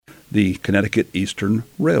the Connecticut Eastern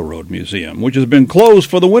Railroad Museum, which has been closed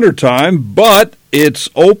for the wintertime, but it's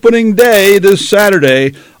opening day this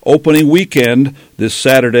Saturday, opening weekend this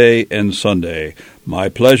Saturday and Sunday. My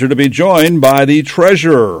pleasure to be joined by the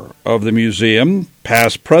treasurer of the museum,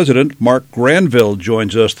 past president Mark Granville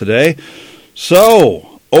joins us today.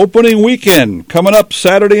 So, opening weekend coming up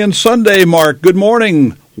Saturday and Sunday, Mark. Good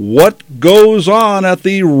morning. What goes on at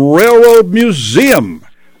the Railroad Museum?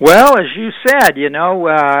 Well, as you said,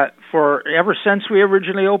 for ever since we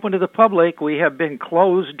originally opened to the public, we have been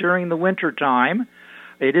closed during the winter time.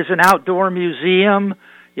 It is an outdoor museum.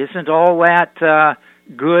 Isn't all that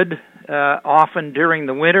good often during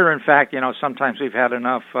the winter. In fact, sometimes we've had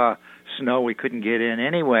enough snow we couldn't get in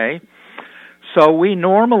anyway. So we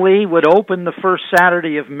normally would open the first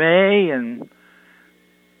Saturday of May and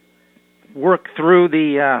work through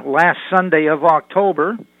the last Sunday of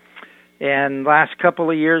October. And last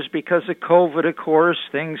couple of years, because of COVID, of course,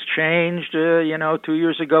 things changed. 2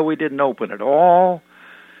 years ago we didn't open at all.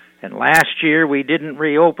 And last year we didn't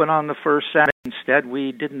reopen on the first Saturday. Instead,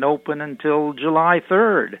 we didn't open until July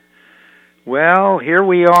 3rd. Well, here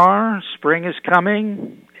we are. Spring is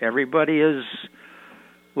coming. Everybody is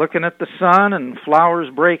looking at the sun and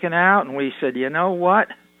flowers breaking out. And we said, you know what?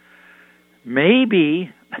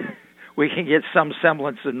 Maybe we can get some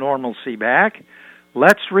semblance of normalcy back.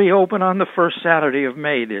 Let's reopen on the first Saturday of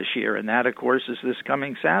May this year, and that, of course, is this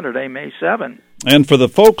coming Saturday, May 7th. And for the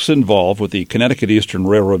folks involved with the Connecticut Eastern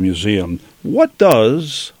Railroad Museum, what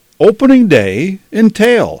does opening day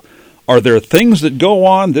entail? Are there things that go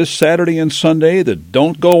on this Saturday and Sunday that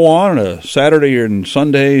don't go on a Saturday and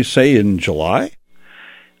Sunday, say, in July?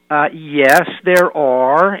 Yes, there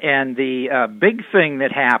are, and the big thing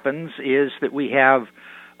that happens is that we have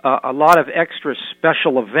a lot of extra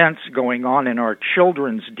special events going on in our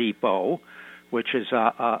children's depot, which is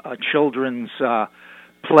a children's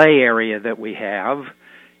play area that we have.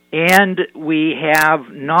 And we have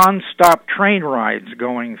nonstop train rides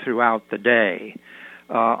going throughout the day.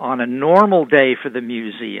 On a normal day for the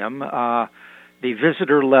museum, the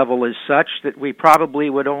visitor level is such that we probably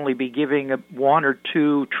would only be giving one or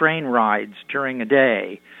two train rides during a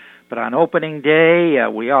day. But on opening day,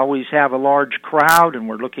 we always have a large crowd, and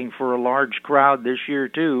we're looking for a large crowd this year,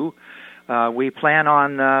 too. We plan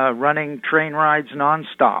on running train rides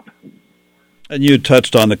nonstop. And you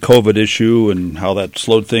touched on the COVID issue and how that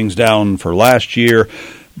slowed things down for last year.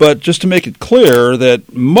 But just to make it clear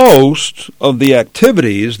that most of the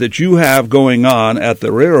activities that you have going on at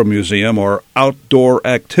the Railroad Museum are outdoor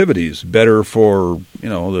activities, better for,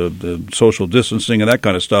 the social distancing and that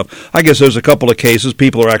kind of stuff. I guess there's a couple of cases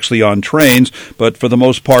people are actually on trains, but for the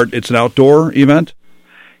most part, it's an outdoor event?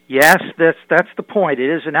 Yes, that's the point.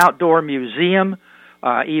 It is an outdoor museum.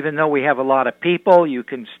 Even though we have a lot of people, you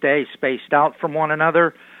can stay spaced out from one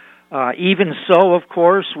another. Even so, of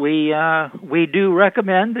course, we do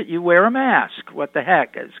recommend that you wear a mask. What the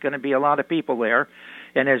heck? It's going to be a lot of people there.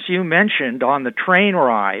 And as you mentioned, on the train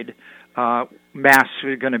ride, masks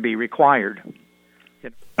are going to be required.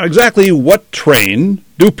 Exactly what train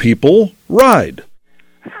do people ride?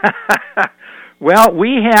 Well,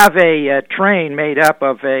 we have a train made up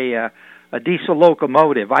of a diesel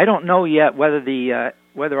locomotive. I don't know yet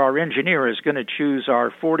whether our engineer is going to choose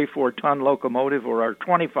our 44-ton locomotive or our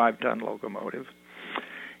 25-ton locomotive.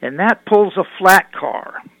 And that pulls a flat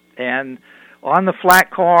car. And on the flat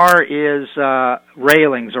car is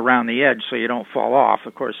railings around the edge so you don't fall off.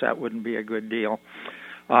 Of course, that wouldn't be a good deal.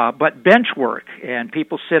 But bench work, and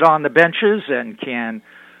people sit on the benches and can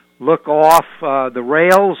look off the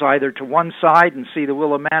rails either to one side and see the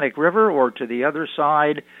Willimantic River or to the other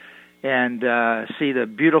side and see the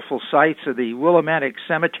beautiful sights of the Willimantic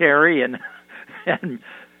Cemetery and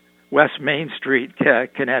West Main Street,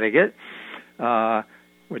 Connecticut,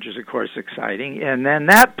 which is, of course, exciting. And then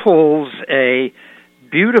that pulls a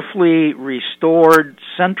beautifully restored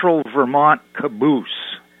Central Vermont caboose,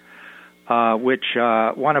 which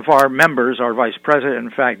one of our members, our vice president,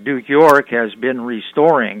 in fact, Duke York, has been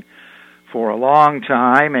restoring for a long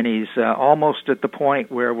time, and he's almost at the point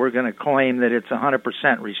where we're going to claim that it's 100%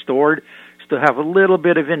 restored. Still have a little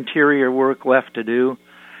bit of interior work left to do.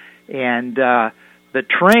 And the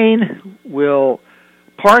train will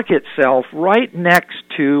park itself right next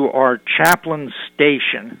to our Chaplain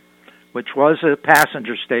Station, which was a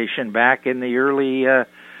passenger station back in the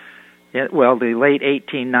the late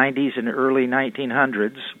 1890s and early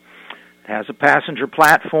 1900s. It has a passenger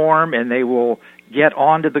platform, and they will get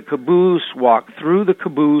onto the caboose, walk through the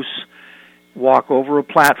caboose, walk over a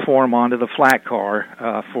platform onto the flat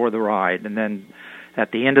car for the ride. And then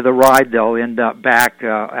at the end of the ride, they'll end up back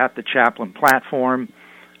at the Chaplain platform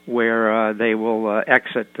where they will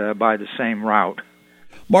exit by the same route.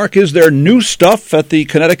 Mark, is there new stuff at the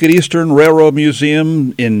Connecticut Eastern Railroad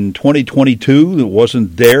Museum in 2022 that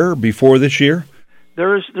wasn't there before this year?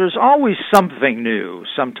 There's always something new.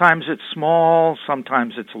 Sometimes it's small,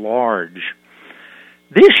 sometimes it's large.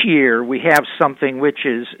 This year we have something which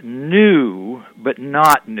is new but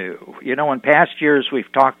not new. You know, in past years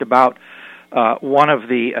we've talked about one of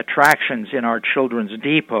the attractions in our children's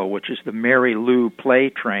depot, which is the Mary Lou play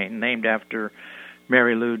train, named after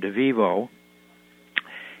Mary Lou DeVivo.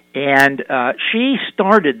 And she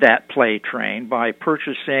started that play train by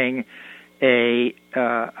purchasing a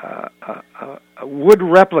wood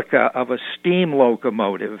replica of a steam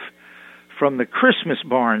locomotive from the Christmas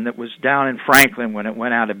barn that was down in Franklin when it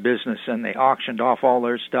went out of business, and they auctioned off all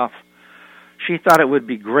their stuff. She thought it would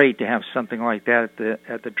be great to have something like that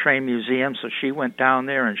at the train museum, so she went down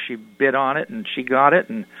there and she bid on it, and she got it,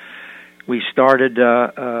 and we started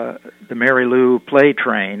the Mary Lou play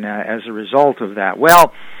train as a result of that.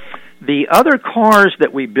 Well, the other cars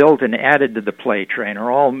that we built and added to the play train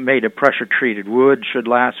are all made of pressure-treated wood, should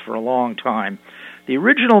last for a long time. The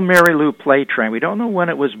original Mary Lou play train, we don't know when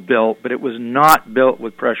it was built, but it was not built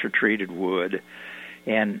with pressure-treated wood.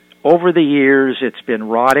 And over the years, it's been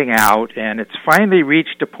rotting out, and it's finally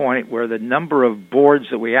reached a point where the number of boards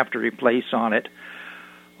that we have to replace on it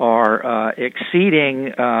are exceeding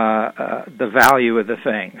the value of the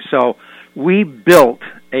thing. So we built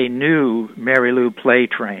a new Mary Lou play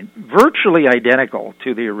train, virtually identical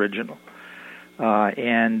to the original.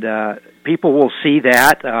 And people will see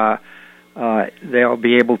that. They'll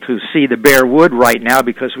be able to see the bare wood right now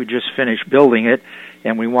because we just finished building it,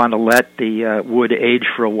 and we want to let the wood age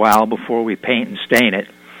for a while before we paint and stain it.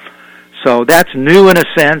 So that's new in a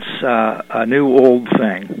sense, a new old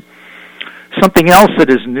thing. Something else that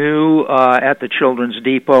is new at the Children's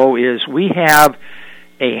Depot is we have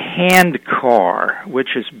a hand car, which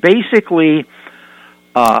is basically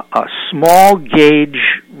a small gauge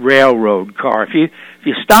railroad car. If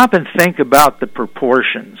you stop and think about the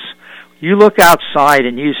proportions, you look outside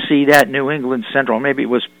and you see that New England Central, maybe it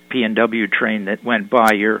was P&W train that went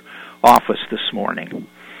by your office this morning.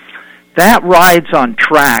 That rides on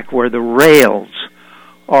track where the rails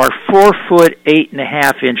are 4 foot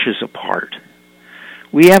 8.5 inches apart.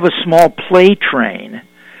 We have a small play train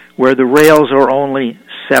where the rails are only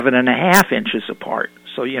 7.5 inches apart.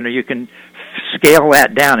 So, you know, you can scale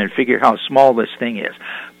that down and figure how small this thing is.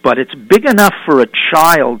 But it's big enough for a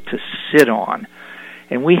child to sit on.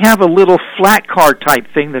 And we have a little flat car type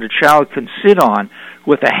thing that a child can sit on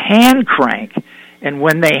with a hand crank. And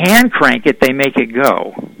when they hand crank it, they make it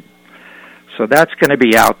go. So that's going to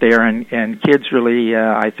be out there, and kids really,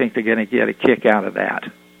 I think they're going to get a kick out of that.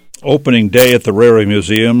 Opening day at the Railway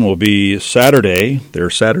Museum will be Saturday. Their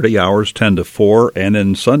Saturday hours 10 to 4, and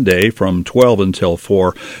then Sunday from 12 until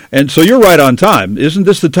 4. And so you're right on time. Isn't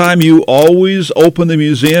this the time you always open the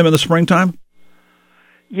museum in the springtime?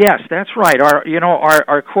 Yes, that's right.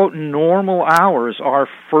 Our quote normal hours are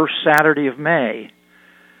first Saturday of May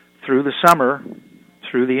through the summer,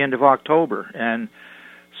 through the end of October, and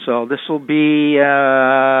so this will be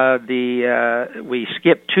we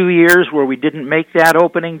skipped 2 years where we didn't make that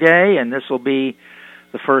opening day, and this will be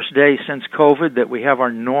the first day since COVID that we have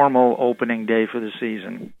our normal opening day for the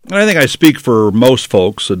season. I think I speak for most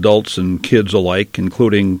folks, adults and kids alike,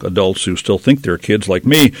 including adults who still think they're kids like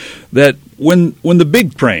me, that when the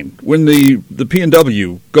big train, when the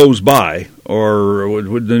P&W goes by, or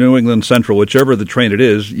with the New England Central, whichever the train it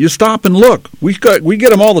is, you stop and look. We get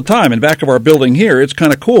them all the time in back of our building here. It's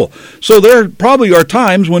kind of cool. So there probably are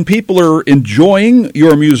times when people are enjoying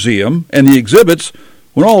your museum and the exhibits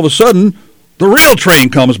when all of a sudden the rail train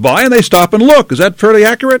comes by and they stop and look. Is that fairly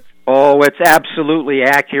accurate? Oh, it's absolutely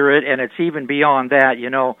accurate, and it's even beyond that. You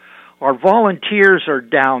know, our volunteers are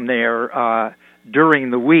down there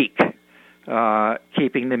during the week,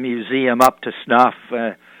 keeping the museum up to snuff,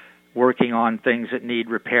 working on things that need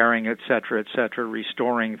repairing, et cetera,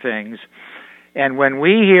 restoring things. And when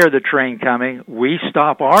we hear the train coming, we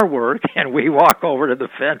stop our work and we walk over to the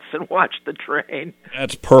fence and watch the train.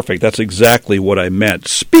 That's perfect. That's exactly what I meant.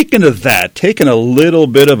 Speaking of that, taking a little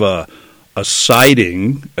bit of a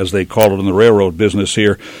siding, as they call it in the railroad business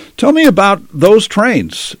here, tell me about those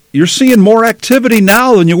trains. You're seeing more activity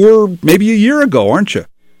now than you were maybe a year ago, aren't you?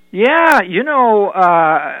 Yeah, you know,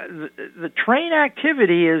 the train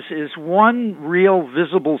activity is one real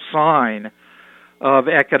visible sign of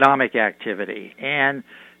economic activity. And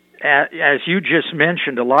as you just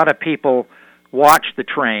mentioned, a lot of people watch the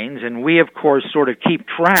trains, and we, of course, sort of keep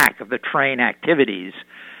track of the train activities.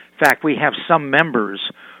 In fact, we have some members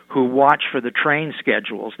who watch for the train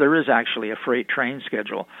schedules. There is actually a freight train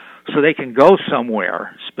schedule, so they can go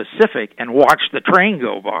somewhere specific and watch the train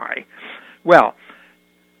go by. Well,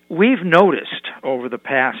 we've noticed over the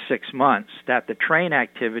past 6 months that the train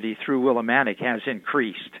activity through Willimantic has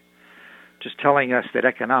increased, just telling us that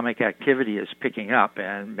economic activity is picking up,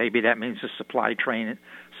 and maybe that means the supply train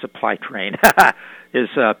is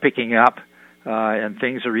picking up, and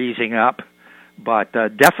things are easing up, but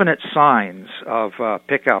definite signs of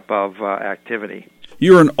pickup of activity.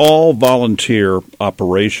 You're an all-volunteer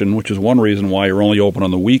operation, which is one reason why you're only open on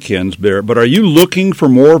the weekends, but are you looking for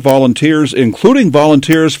more volunteers, including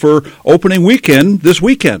volunteers for opening weekend this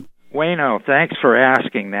weekend? Wayno, thanks for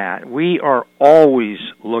asking that. We are always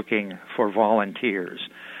looking for volunteers.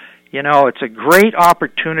 You know, it's a great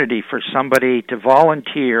opportunity for somebody to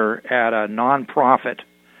volunteer at a nonprofit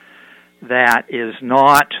that is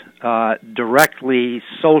not directly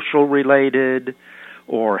social related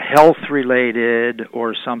or health related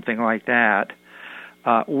or something like that.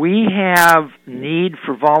 We have need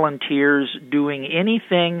for volunteers doing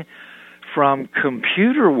anything from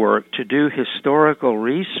computer work to do historical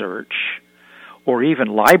research, or even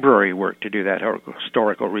library work to do that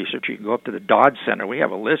historical research. You can go up to the Dodd Center. We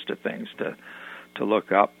have a list of things to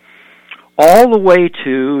look up. All the way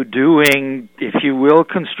to doing, if you will,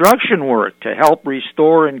 construction work to help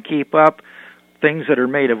restore and keep up things that are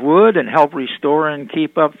made of wood and help restore and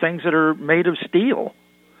keep up things that are made of steel.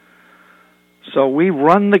 So we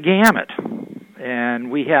run the gamut, and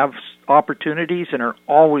we have opportunities and are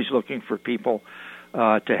always looking for people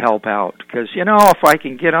to help out. Because, you know, if I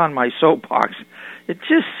can get on my soapbox, it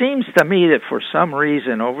just seems to me that for some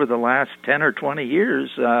reason over the last 10 or 20 years,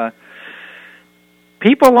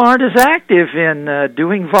 people aren't as active in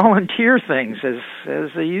doing volunteer things as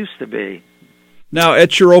they used to be. Now,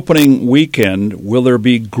 at your opening weekend, will there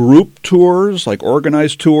be group tours, like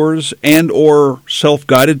organized tours, and or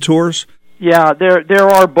self-guided tours? Yeah, there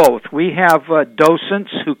are both. We have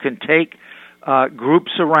docents who can take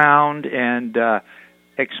groups around and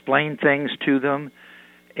explain things to them,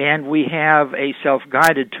 and we have a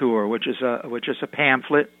self-guided tour, which is a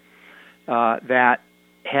pamphlet that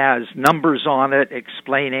has numbers on it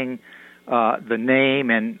explaining the name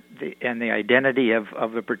and the identity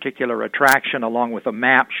of a particular attraction, along with a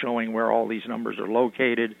map showing where all these numbers are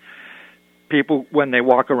located. People, when they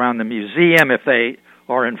walk around the museum, if they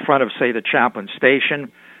are in front of, say, the Chaplain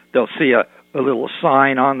Station, they'll see a little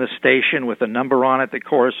sign on the station with a number on it that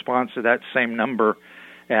corresponds to that same number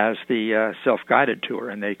as the self-guided tour,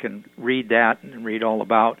 and they can read that and read all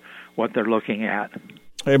about what they're looking at.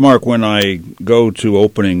 Hey, Mark, when I go to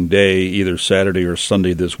opening day, either Saturday or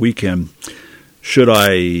Sunday this weekend, should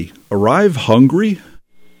I arrive hungry?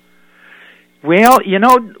 Well, you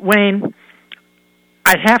know, Wayne,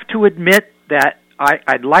 I'd have to admit that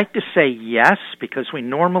I'd like to say yes, because we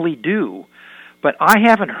normally do, but I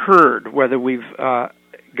haven't heard whether we've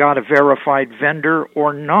got a verified vendor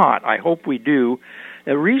or not. I hope we do.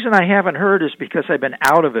 The reason I haven't heard is because I've been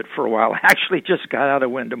out of it for a while. I actually just got out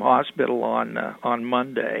of Wyndham Hospital on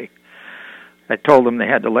Monday. I told them they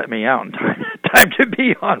had to let me out in time to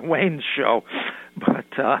be on Wayne's show. But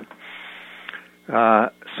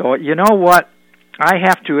so you know what? I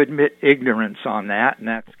have to admit ignorance on that, and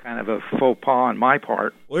that's kind of a faux pas on my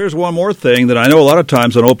part. Well, here's one more thing that I know a lot of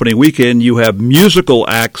times on opening weekend you have musical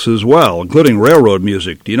acts as well, including railroad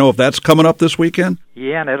music. Do you know if that's coming up this weekend?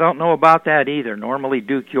 Yeah, and I don't know about that either. Normally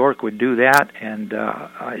Duke York would do that, and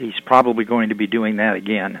he's probably going to be doing that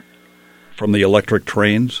again. From the electric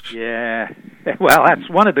trains? Yeah. Well, that's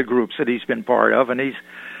one of the groups that he's been part of, and he's,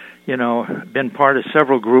 you know, been part of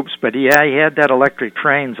several groups. But yeah, he had that electric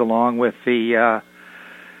trains along with the.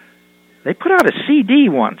 They put out a CD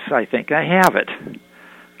once, I think. I have it,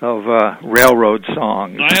 of railroad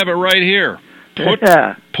songs. I have it right here. Put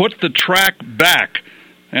the track back.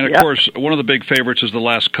 And, of course, one of the big favorites is the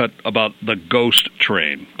last cut about the ghost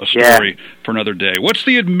train, a story for another day. What's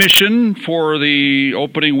the admission for the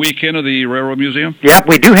opening weekend of the Railroad Museum? Yep,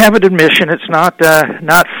 we do have an admission. It's not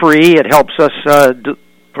free. It helps us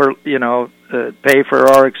pay for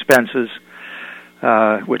our expenses,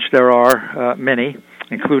 which there are many,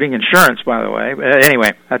 including insurance, by the way.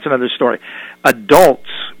 Anyway, that's another story. Adults,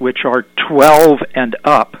 which are 12 and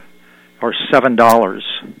up, are $7.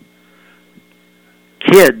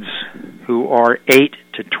 Kids who are 8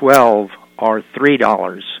 to 12 are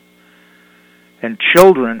 $3. And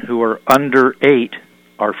children who are under 8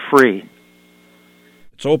 are free.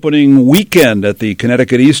 It's opening weekend at the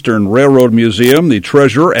Connecticut Eastern Railroad Museum. The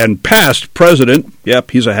treasurer and past president,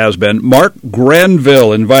 he's a has-been, Mark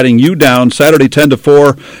Granville, inviting you down Saturday 10 to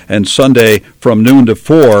 4 and Sunday from noon to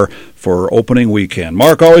 4. for opening weekend.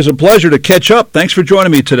 Mark, always a pleasure to catch up. Thanks for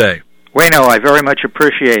joining me today. Wayno, I very much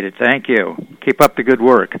appreciate it. Thank you. Keep up the good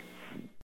work.